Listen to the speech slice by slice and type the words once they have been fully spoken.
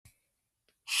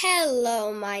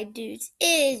Hello, my dudes.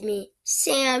 It is me,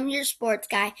 Sam, your sports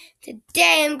guy.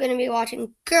 Today I'm going to be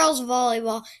watching girls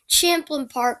volleyball, Champlin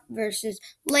Park versus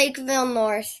Lakeville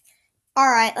North.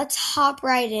 Alright, let's hop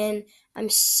right in. I'm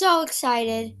so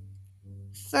excited.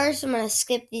 First, I'm going to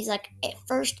skip these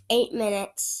first 8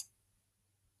 minutes.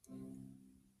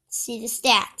 See the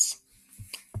stats.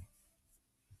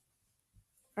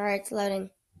 Alright, it's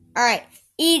loading. Alright,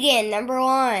 Egan, number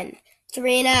 1,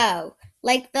 3-0.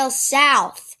 Lakeville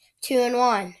South,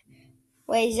 2-1.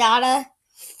 Wayzata,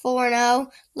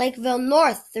 4-0. Lakeville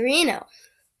North, 3-0.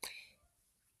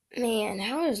 Man,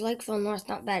 how is Lakeville North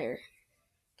not better?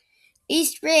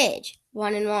 East Ridge,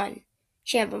 1-1.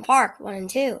 Champlin Park,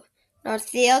 1-2.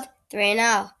 Northfield,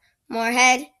 3-0.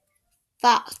 Moorhead,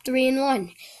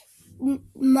 3-1.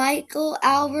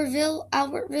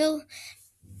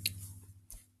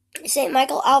 St.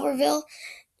 Michael Albertville,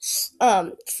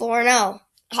 4-0.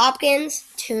 Hopkins,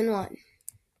 2-1.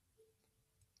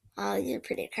 Oh, these are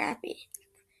pretty crappy.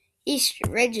 East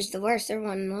Ridge is the worst. They're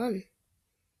 1-1.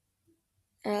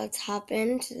 Let's hop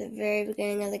into the very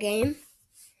beginning of the game.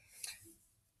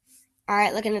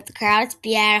 Alright, looking at the crowd. It's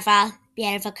beautiful.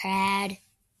 Beautiful crowd.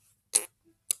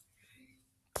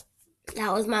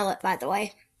 That was my lip, by the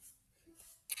way.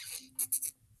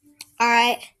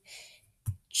 Alright.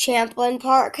 Champlin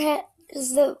Park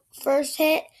is the first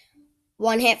hit.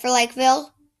 1 hit for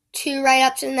Lakeville. 2 right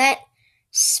up to the net.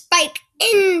 Spike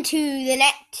into the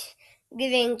net,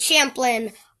 giving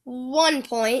Champlin 1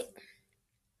 point.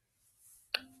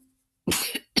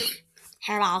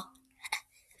 Hello.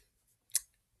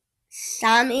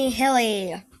 Sammy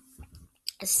Hilly, a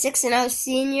 6-0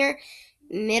 senior,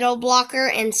 middle blocker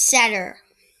and setter.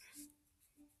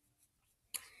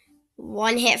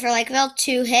 1 hit for Lakeville,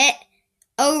 2 hit,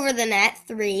 over the net,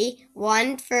 3,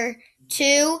 1 for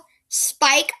 2,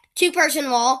 spike, 2-person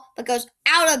wall, but goes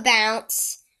out of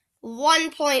bounds.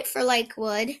 1 point for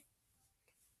Lakeville.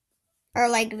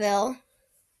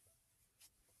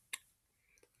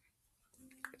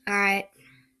 Alright.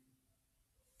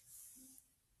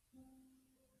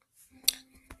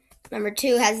 Number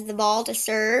 2 has the ball to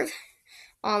serve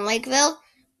on Lakeville.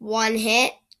 1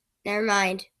 hit. Never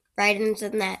mind. Right into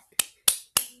the net.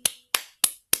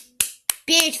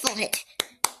 Beautiful hit.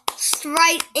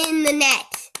 Right in the net.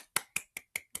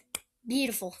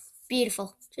 Beautiful.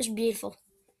 Beautiful. Just beautiful.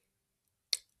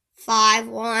 5,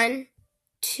 1,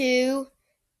 2,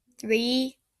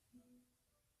 3.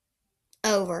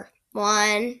 Over.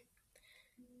 1,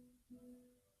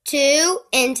 2,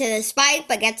 into the spike,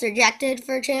 but gets rejected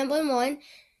for Champlin. 1.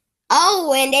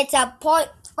 Oh, and it's a point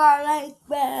for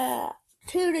Lakeville.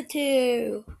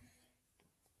 2-2.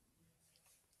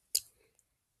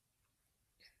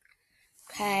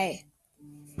 Okay.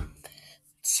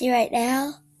 See right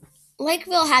now?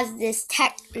 Lakeville has this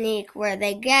technique where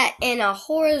they get in a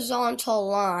horizontal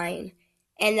line,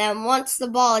 and then once the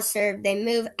ball is served, they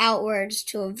move outwards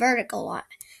to a vertical line.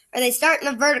 Or they start in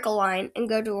a vertical line and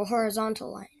go to a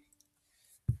horizontal line.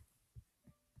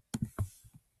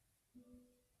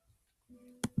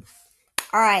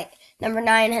 Alright, number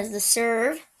 9 has the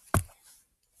serve.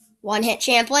 1 hit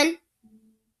Champlin.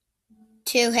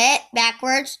 2 hit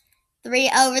backwards.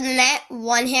 3 over the net.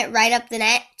 1 hit right up the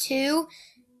net. 2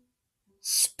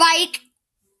 spike.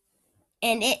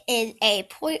 And it is a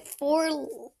point for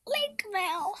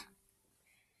Lakeville.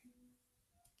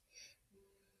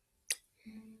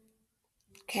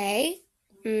 Okay.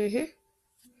 We're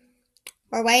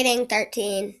waiting.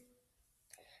 13.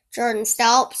 Jordan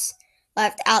Stelps,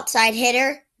 left outside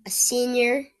hitter, a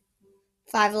senior,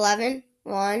 5'11".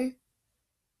 1,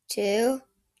 2,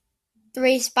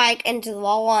 3, spike into the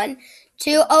wall. 1,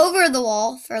 2, over the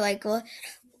wall for Lakeville.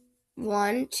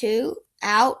 1, 2,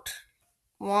 out.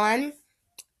 1,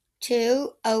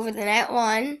 2, over the net.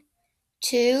 1,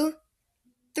 2,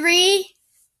 3.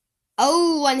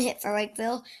 Oh, 1 hit for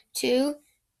Lakeville. 2,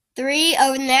 3,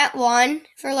 over the net. 1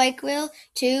 for Lakeville.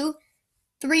 2,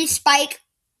 3, spike.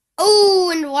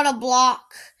 Oh, and what a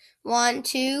block. 1,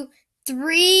 2,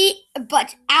 3,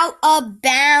 but out of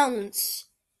bounds.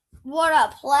 What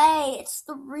a play. It's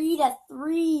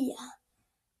 3-3.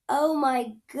 Oh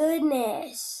my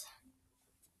goodness.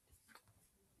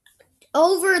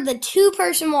 Over the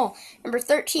 2-person wall. Number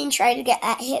 13 tried to get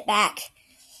that hit back.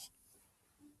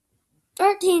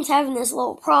 13's having this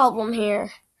little problem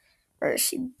here, where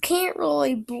she can't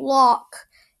really block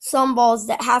some balls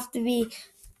that have to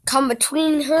come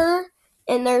between her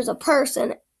and there's a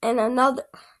person and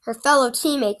her fellow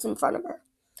teammates in front of her.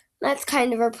 That's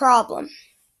kind of her problem.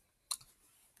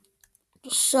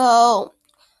 So,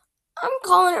 I'm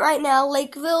calling it right now.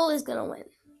 Lakeville is going to win.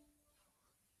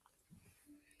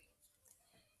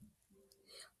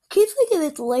 keep thinking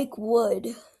it's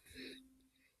Lakewood.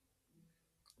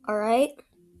 Alright.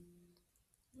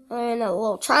 In a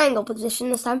little triangle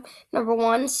position this time. Number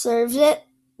 1 serves it.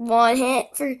 1 hit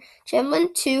for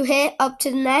Champlin. 2 hit up to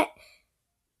the net.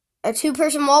 A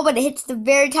 2-person wall, but it hits the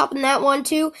very top of the net. 1,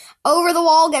 2. Over the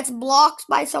wall, gets blocked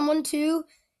by someone. 2,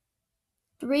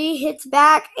 3 hits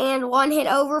back, and 1 hit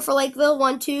over for Lakeville.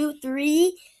 1, 2,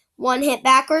 3. 1 hit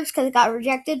backwards because it got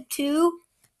rejected. 2,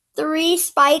 3,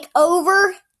 spike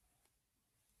over.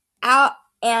 Out,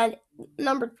 and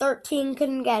number 13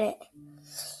 couldn't get it.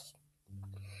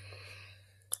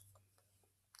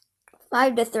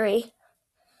 5-3.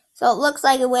 So it looks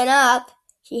like it went up.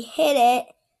 She hit it.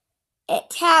 It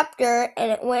tapped her,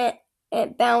 and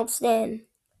it bounced in.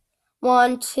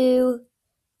 1, 2,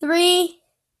 3.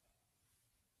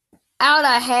 Out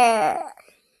of here.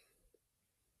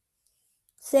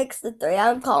 6-3.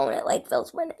 I'm calling it.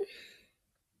 Lakeville's winning.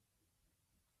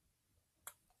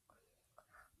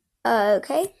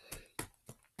 Okay.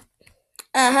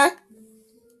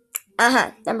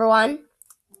 Number 1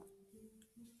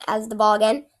 has the ball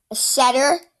again. A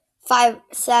setter,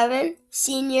 5'7",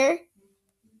 senior.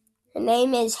 Her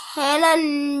name is Hannah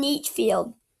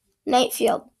Nightfield.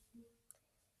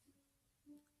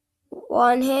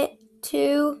 1 hit,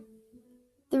 2,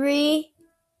 3,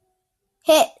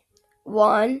 hit.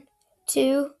 1,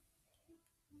 2,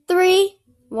 3,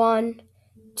 1,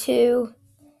 2,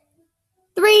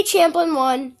 3. Champlin.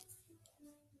 1,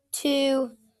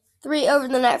 2, 3 over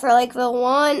the net for Lakeville.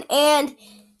 1, and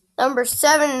number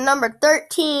 7 and number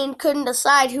 13 couldn't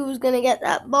decide who was going to get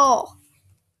that ball.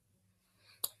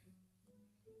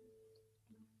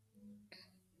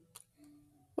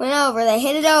 Went over. They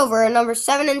hit it over, and number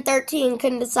 7 and 13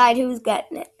 couldn't decide who was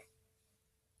getting it.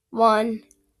 1,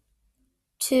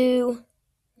 2,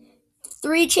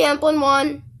 3. Champlin.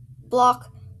 1,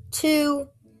 block. 2,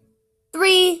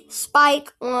 3,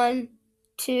 spike. 1,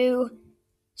 2,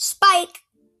 spike.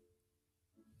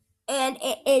 And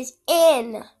it is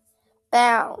in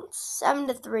bounds.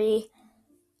 7-3,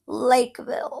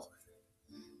 Lakeville.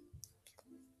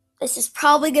 This is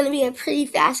probably going to be a pretty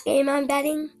fast game, I'm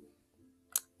betting.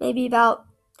 Maybe about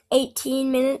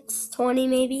 18 minutes, 20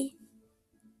 maybe.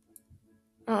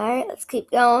 Alright, let's keep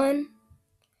going.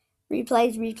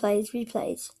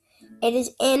 Replays. It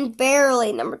is in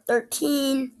barely. Number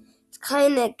 13 is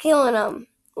kind of killing them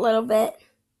a little bit.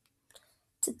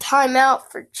 It's a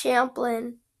timeout for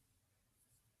Champlin.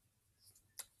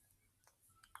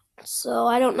 So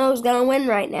I don't know who's going to win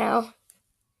right now.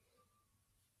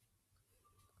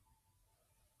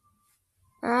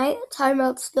 Alright,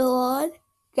 timeout's still on.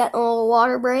 Got a little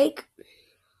water break.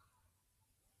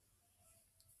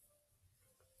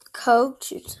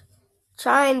 Coach is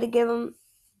trying to give them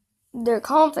their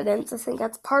confidence. I think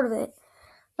that's part of it.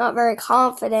 Not very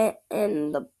confident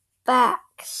in the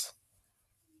backs.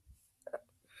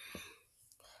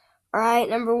 Alright,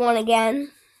 number 1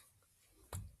 again.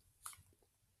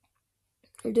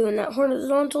 We're doing that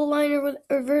horizontal line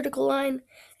or vertical line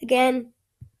again.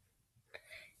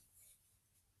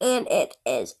 And it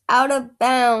is out of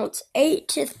bounds.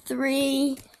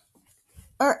 8-3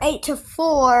 or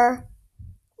 8-4,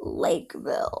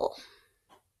 Lakeville.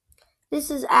 This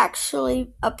is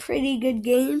actually a pretty good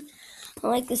game. I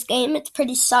like this game. It's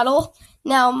pretty subtle.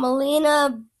 Now,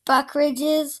 Melina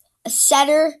Buckridge's a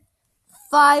setter,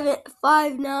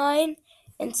 5'9",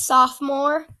 and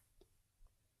sophomore.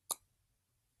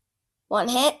 1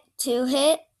 hit, 2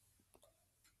 hit,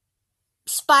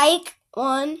 spike.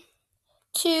 1,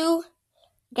 2,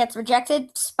 gets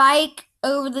rejected. Spike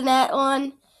over the net.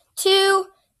 1, 2,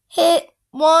 hit.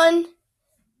 1,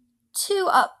 2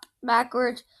 up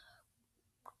backwards.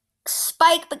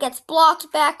 Spike, but gets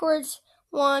blocked backwards.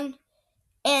 1,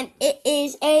 and it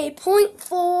is a point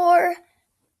for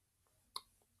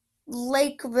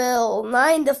Lakeville.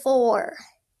 9-4.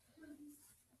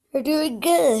 They're doing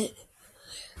good.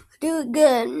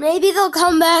 Maybe they'll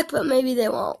come back, but maybe they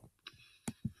won't.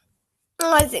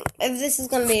 I think if this is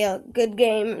going to be a good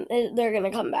game, they're going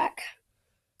to come back.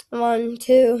 1,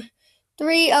 2,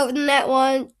 3 over the net.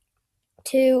 1,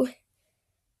 2,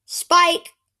 spike.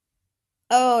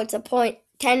 Oh, it's a point.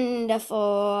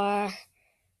 10-4,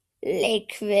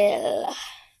 Lakeville.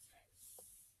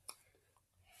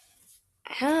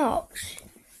 Ouch.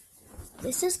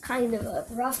 This is kind of a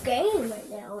rough game right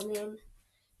now. I mean,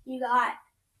 you got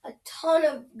a ton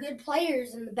of good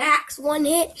players in the backs. 1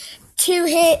 hit, 2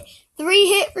 hit, 3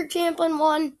 hit for Champlin.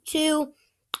 1, 2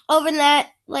 over the net.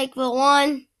 Lakeville.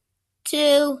 1,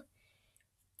 2,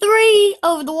 3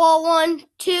 over the wall. 1,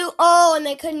 2. Oh, and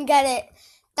they couldn't get it.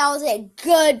 That was a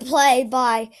good play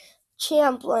by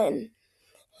Champlin.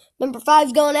 Number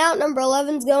 5's going out. Number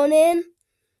 11's going in.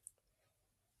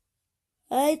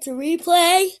 All right, it's a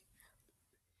replay.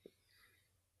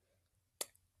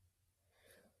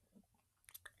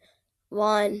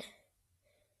 One,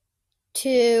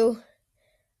 two,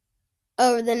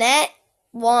 over the net.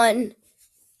 1,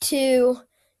 2,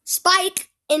 spike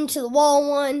into the wall.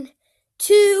 1,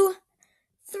 2,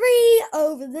 3,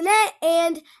 over the net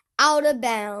and out of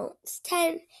bounds.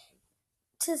 10-6.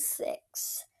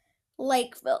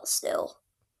 Lakeville still.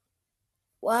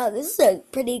 Wow, this is a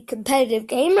pretty competitive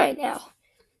game right now.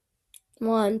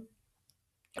 1.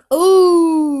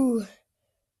 Ooh.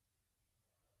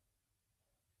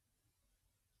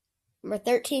 Number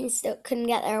 13 still couldn't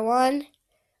get there. 1,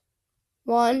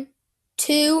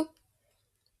 2,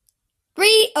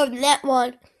 3, over the net.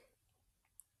 1,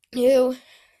 2,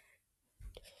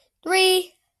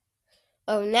 3,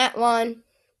 over the net. 1,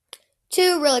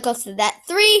 2, really close to that.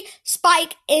 3,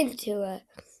 spike into a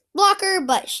blocker,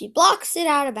 but she blocks it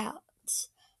out of bounds.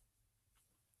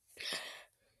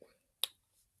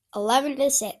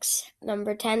 11-6.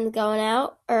 Number 10's going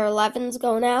out, or 11's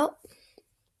going out.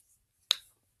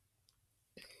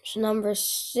 So number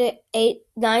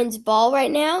 9's ball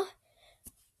right now.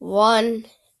 1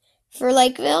 for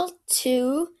Lakeville.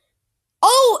 2.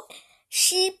 Oh,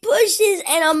 she pushes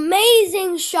an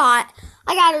amazing shot.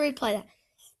 I gotta replay that.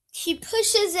 She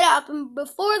pushes it up, and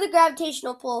before the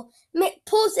gravitational pull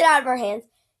pulls it out of her hands,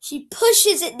 she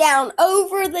pushes it down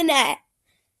over the net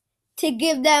to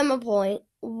give them a point.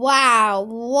 Wow,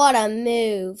 what a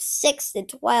move.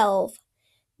 6-12.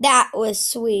 That was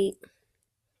sweet.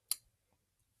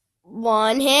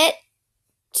 1 hit,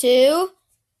 2,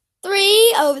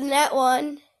 3, over the net.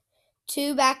 1,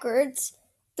 2, backwards.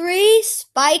 3,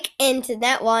 spike into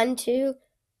net. 1, 2,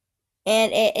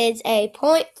 and it is a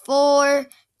point for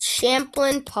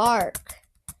Champlin Park.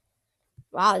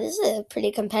 Wow, this is a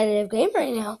pretty competitive game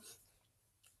right now.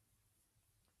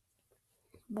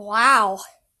 Wow.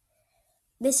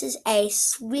 This is a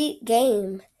sweet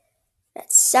game.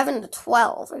 That's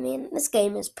 7-12. I mean, this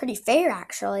game is pretty fair,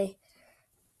 actually.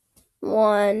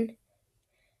 1,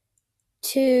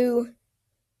 2,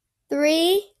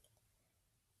 3.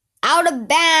 Out of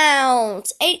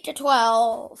bounds.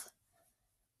 8-12.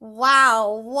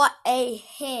 Wow, what a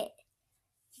hit.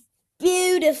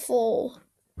 Beautiful.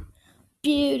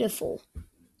 Beautiful.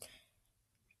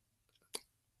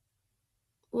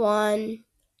 1,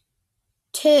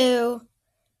 2,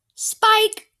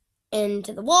 spike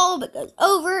into the wall, but goes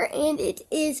over, and it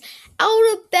is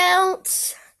out of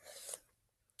bounds.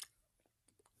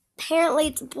 Apparently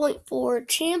it's a point for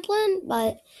Champlin,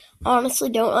 but honestly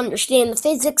don't understand the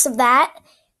physics of that.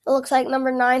 It looks like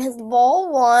number 9 has the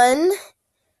ball. 1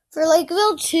 for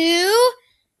Lakeville. 2,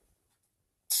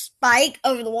 spike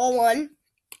over the wall. 1,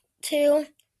 2,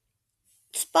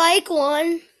 spike.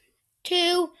 1,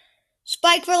 2,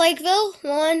 spike for Lakeville.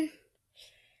 1,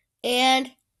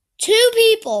 and 2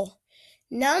 people.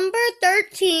 Number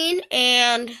 13,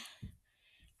 and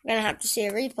we're going to have to see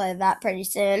a replay of that pretty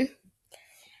soon.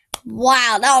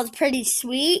 Wow, that was pretty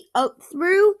sweet.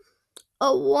 Through a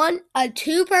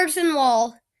 2-person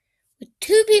wall with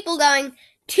 2 people going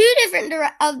 2 different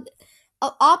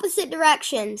opposite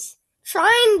directions,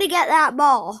 trying to get that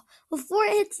ball before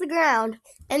it hits the ground,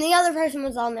 and the other person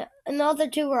was and the other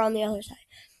 2 were on the other side.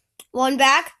 1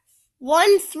 back,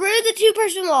 1 through the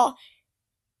 2-person wall.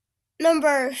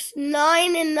 Number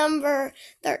 9 and number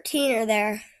 13 are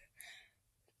there.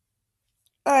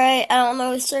 All right, I don't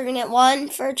know who's serving it. 1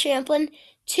 for Champlin.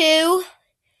 2,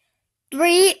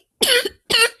 3.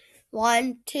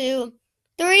 1, 2,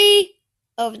 3.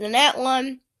 Over the net.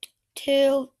 1,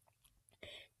 2,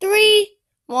 3.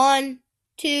 1,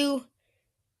 2.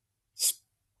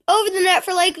 Over the net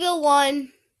for Lakeville.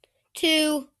 1,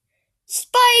 2.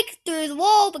 Spike through the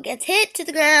wall, but gets hit to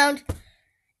the ground.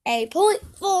 A point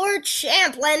for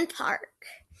Champlin Park.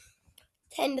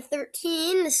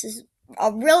 10-13. This is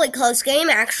a really close game,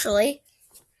 actually.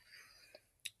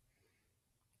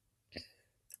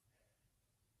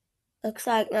 Looks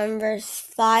like number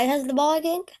 5 has the ball, I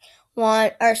think.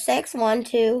 6. 1,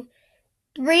 2,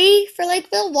 3 for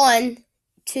Lakeville. 1,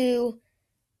 2,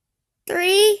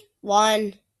 3.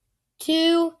 1,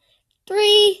 2,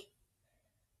 3.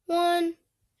 1,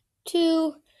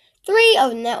 2, 3.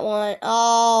 Oh, net. 1.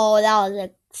 Oh, that was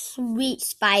a sweet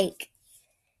spike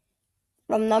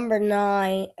from number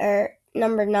 9.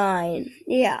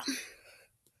 Yeah.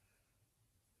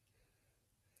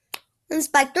 And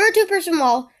spike through a 2-person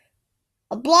wall.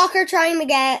 A blocker trying to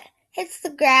get, hits the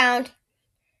ground,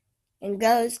 and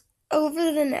goes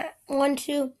over the net. 1,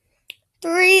 2,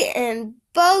 3, and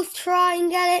both try and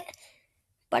get it.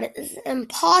 but it is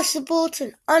impossible. It's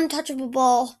an untouchable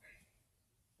ball.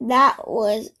 That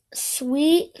was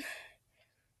sweet.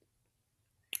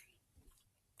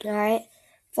 All right,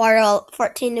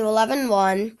 14-11.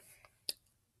 1,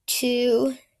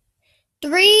 2,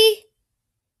 3.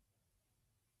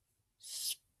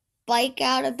 Spike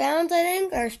out of bounds, I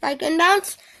think, or spike in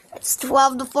bounds. It's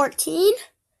 12-14.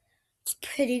 It's a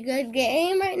pretty good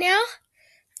game right now.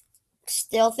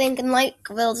 Still thinking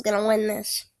Lakeville's gonna win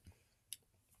this.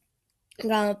 I'm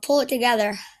gonna pull it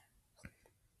together.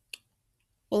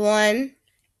 1,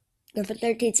 number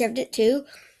 13 served it. 2,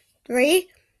 3,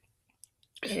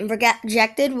 and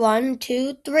rejected. 1,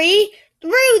 2, 3,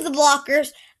 through the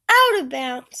blockers, out of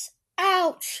bounds.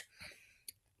 Ouch.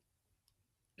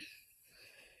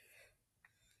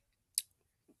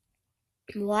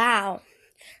 Wow.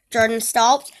 Jordan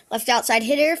Stoltz, left outside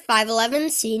hitter, 5'11",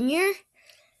 senior.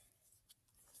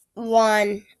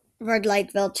 1, for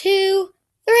Lakeville. 2,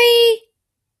 3,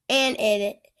 and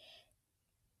it.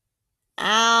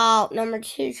 Out. Number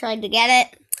 2 tried to get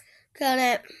it.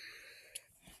 Couldn't.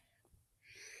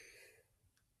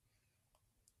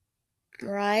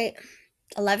 Right.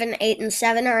 11, 8, and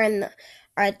 7 are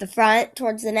at the front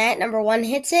towards the net. Number 1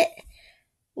 hits it.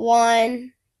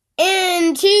 1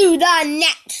 into the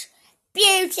net.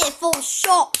 Beautiful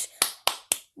shot.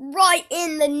 Right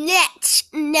in the net.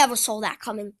 Never saw that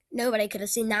coming. Nobody could have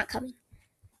seen that coming.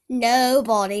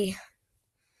 Nobody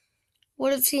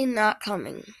would have seen that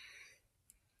coming.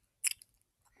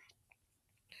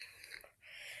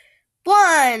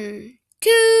 1,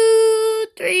 2,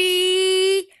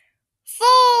 3, 4.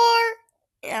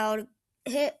 Out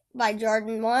hit by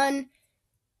Jordan. 1,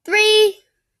 3.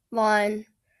 1,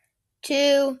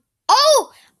 2.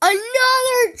 Oh!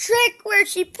 Another trick where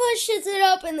she pushes it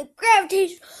up and the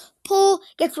gravitational pull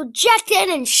gets rejected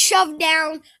and shoved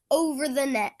down over the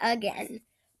net again.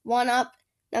 1 up,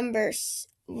 number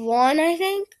 1,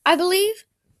 I believe.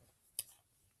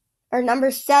 Or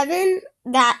number 7.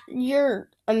 You're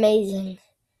amazing.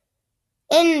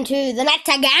 Into the net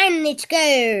again it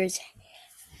goes.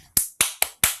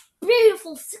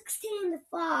 Beautiful,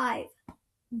 16-5.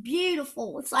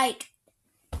 Beautiful. It's like,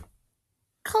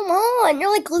 come on,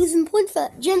 you're like losing points for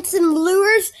that. Jensen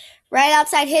Lures, right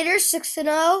outside hitter,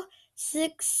 6-0,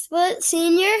 6 foot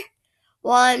senior.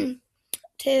 1,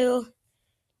 2,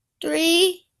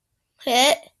 3,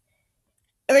 hit.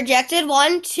 Rejected.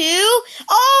 1, 2.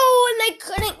 Oh, and they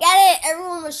couldn't get it.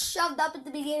 Everyone was shoved up at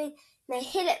the beginning. And they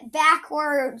hit it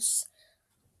backwards.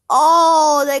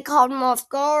 Oh, they caught him off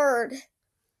guard.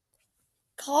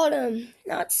 Caught him.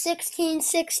 Not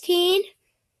 16-16.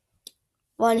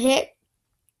 1 hit.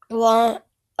 1.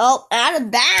 Oh, out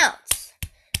of bounds.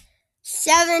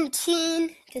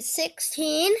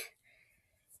 17-16.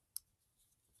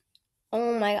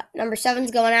 Oh my God. Number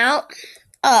 7's going out.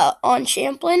 On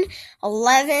Champlin.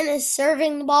 11 is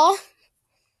serving the ball.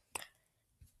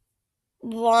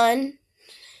 1,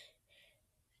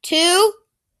 2,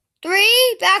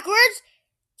 3, backwards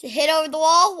to hit over the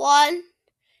wall. 1,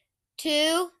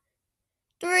 2,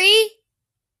 3,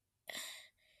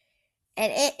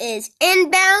 and it is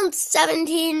inbound.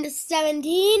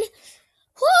 17-17.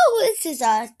 Whoa, this is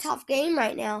a tough game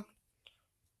right now.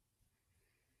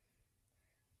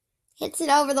 Hits it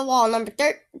over the wall. Number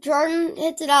 13, Jordan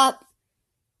hits it up.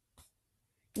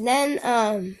 Then,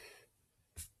 all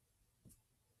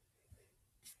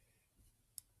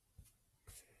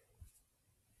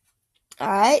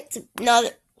right, it's another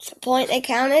point they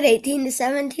counted.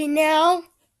 18-17 now.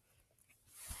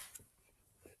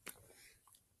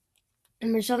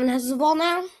 Number 7 has the ball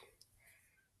now.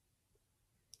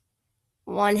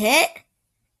 1 hit.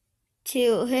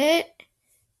 2 hit.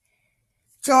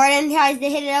 Jordan tries to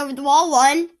hit it over the wall.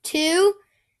 1, 2.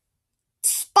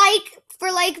 Spike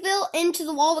for Lakeville into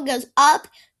the wall. It goes up.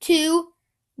 2,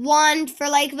 1 for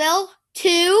Lakeville.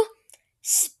 2.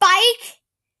 Spike.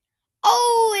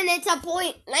 Oh, and it's a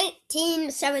point.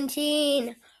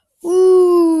 19-17.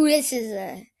 Ooh, this is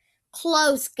a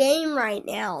close game right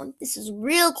now. This is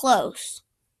real close.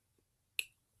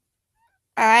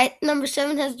 All right, number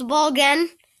 7 has the ball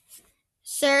again.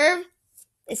 Serve.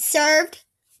 It's served.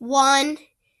 1,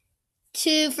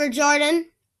 2 for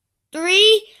Jordan.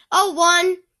 3. Oh,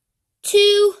 1,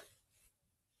 2.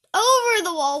 Over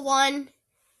the wall. 1,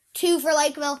 2 for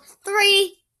Lakeville.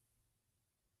 3.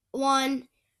 1,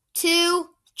 2.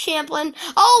 Champlin.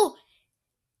 Oh!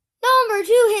 Number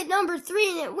 2 hit number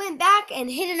 3 and it went back and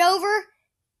hit it over.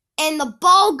 And the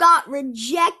ball got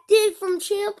rejected from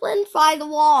Champlin by the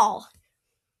wall.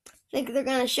 I think they're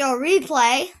going to show a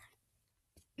replay.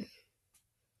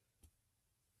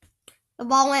 The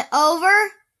ball went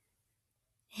over.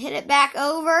 Hit it back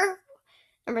over.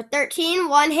 Number 13,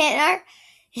 one hit her,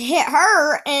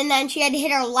 and then she had to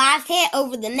hit her last hit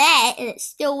over the net, and it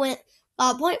still went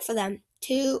a point for them.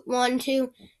 2, 1,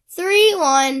 2, 3,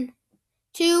 1,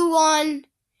 2, 1.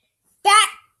 Back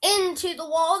into the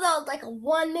wall. That was like a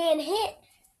one-man hit,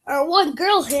 or one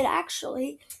girl hit,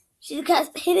 actually. She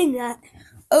kept hitting that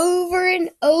over and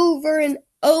over and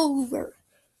over.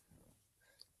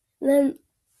 And then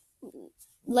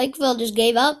Lakeville just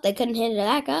gave up. They couldn't hit it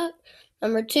back up.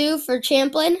 Number 2 for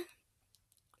Champlin.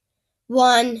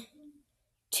 1,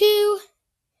 2,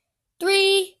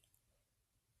 3.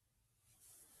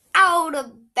 Out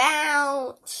of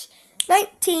bounds.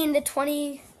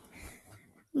 19-20.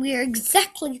 We are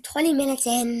exactly 20 minutes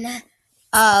in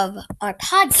of our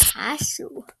podcast.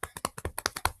 So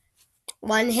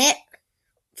 1 hit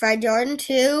for Jordan.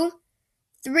 2,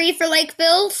 3 for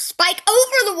Lakeville. Spike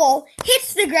over the wall.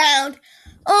 Hits the ground.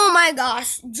 Oh my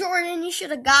gosh. Jordan, you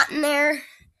should have gotten there.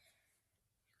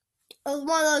 It was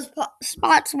one of those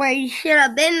spots where you should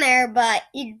have been there, but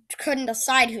you couldn't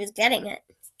decide who was getting it.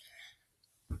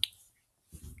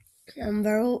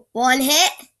 Number 1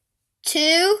 hit.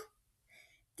 2,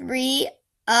 3.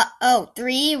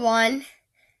 3, 1,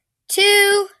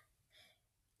 2,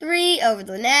 3 over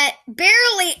the net.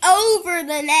 Barely over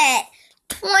the net.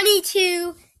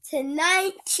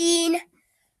 22-19.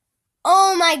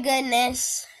 Oh my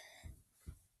goodness.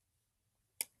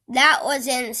 That was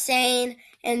insane.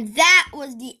 And that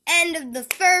was the end of the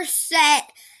first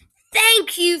set.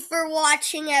 Thank you for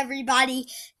watching, everybody.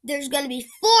 There's going to be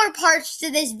 4 parts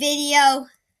to this video.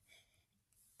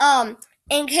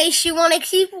 In case you want to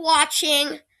keep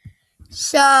watching.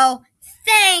 So,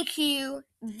 thank you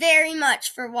very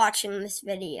much for watching this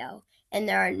video. And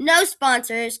there are no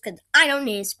sponsors because I don't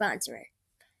need a sponsor.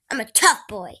 I'm a tough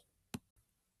boy.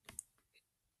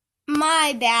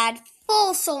 My bad.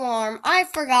 False alarm. I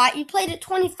forgot. You played at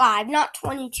 25, not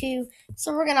 22.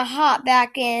 So we're going to hop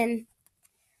back in.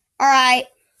 Alright.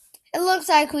 It looks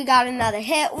like we got another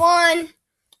hit. 1,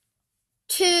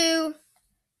 2,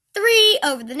 3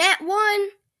 over the net. 1,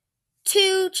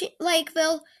 2,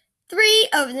 Lakeville. 3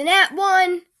 over the net.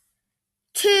 1,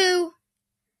 2,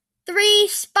 3,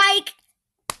 spike,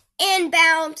 and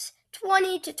bounce.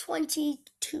 20-22.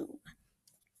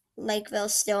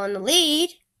 Lakeville's still in the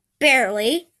lead.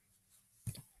 Barely.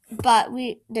 But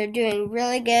they're doing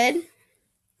really good.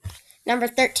 Number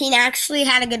 13 actually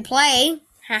had a good play.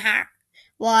 Haha.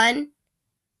 1.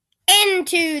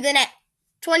 Into the net.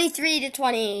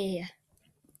 23-20.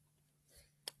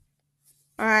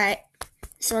 Alright.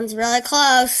 This one's really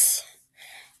close.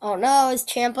 Oh no, is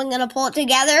Champlin going to pull it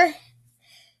together?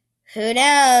 Who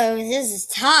knows? This is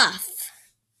tough.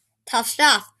 Tough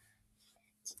stuff.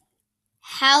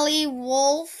 Hallie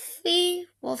Wolfe.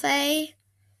 It's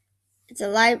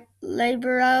a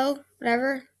libero,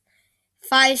 whatever.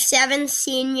 5'7",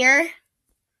 senior.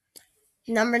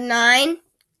 Number 9.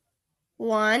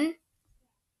 1,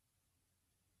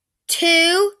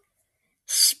 2,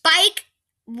 spike,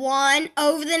 1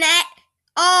 over the net.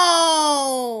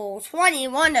 Oh,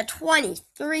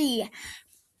 21-23.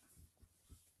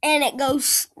 And it goes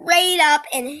straight up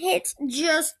and hits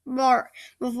just more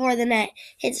before the net.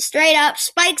 Hits straight up,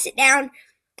 spikes it down,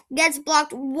 gets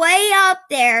blocked way up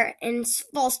there, and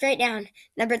falls straight down.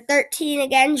 Number 13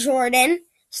 again, Jordan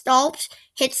Stolps,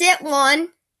 hits it. 1,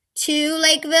 2,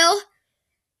 Lakeville.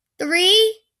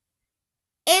 3,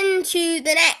 into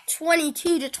the net.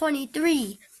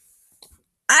 22-23.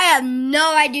 I have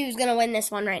no idea who's going to win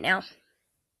this one right now.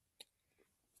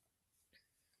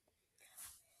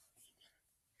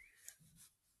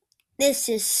 This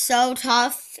is so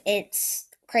tough. It's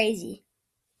crazy.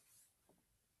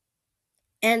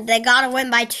 And they got to win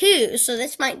by 2, so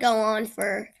this might go on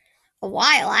for a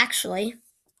while, actually.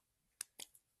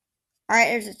 All right,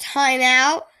 there's a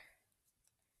timeout.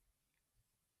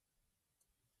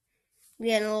 We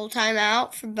get a little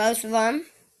timeout for both of them.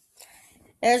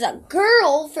 There's a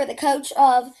girl for the coach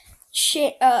of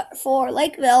for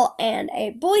Lakeville and a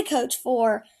boy coach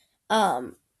for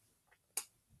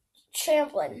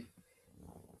Champlin.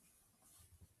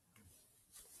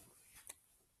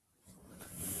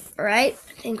 All right,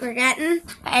 I think we're getting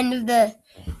the end of the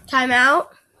timeout.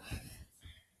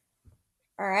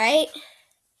 All right.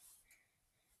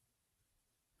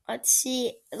 Let's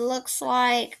see. It looks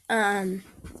like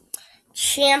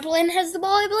Champlin has the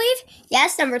ball, I believe.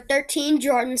 Yes, number 13,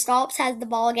 Jordan Stolps, has the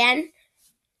ball again.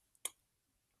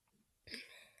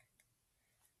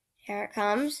 Here it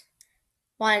comes.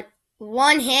 1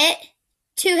 hit,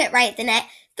 2 hit right at the net,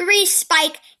 3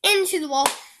 spike into the wall,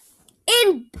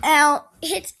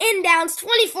 hits inbounds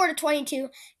 24-22.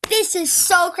 This is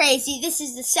so crazy. This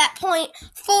is the set point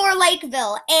for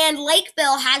Lakeville, and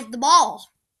Lakeville has the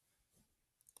ball.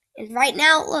 And right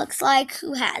now it looks like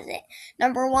who has it?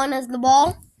 Number 1 has the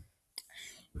ball.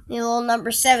 The little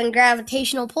number 7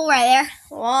 gravitational pull right there.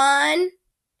 1,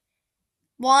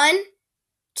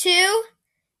 2,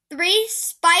 3,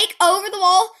 spike over the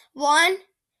wall. 1,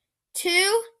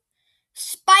 2,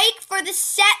 spike for the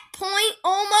set point.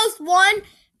 Almost 1,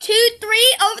 2,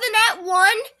 3 over the net.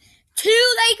 1, 2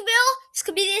 Lakeville. This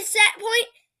could be the set point,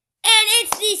 and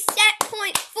it's the set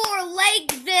point for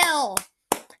Lakeville.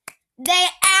 They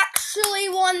actually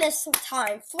won this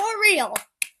time, for real.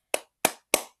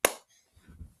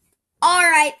 All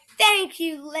right, thank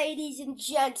you, ladies and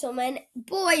gentlemen,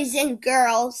 boys and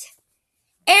girls,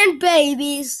 and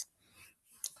babies.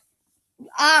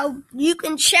 You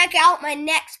can check out my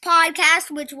next podcast,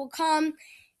 which will come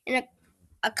in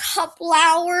a couple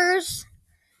hours.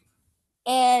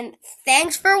 And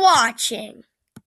thanks for watching.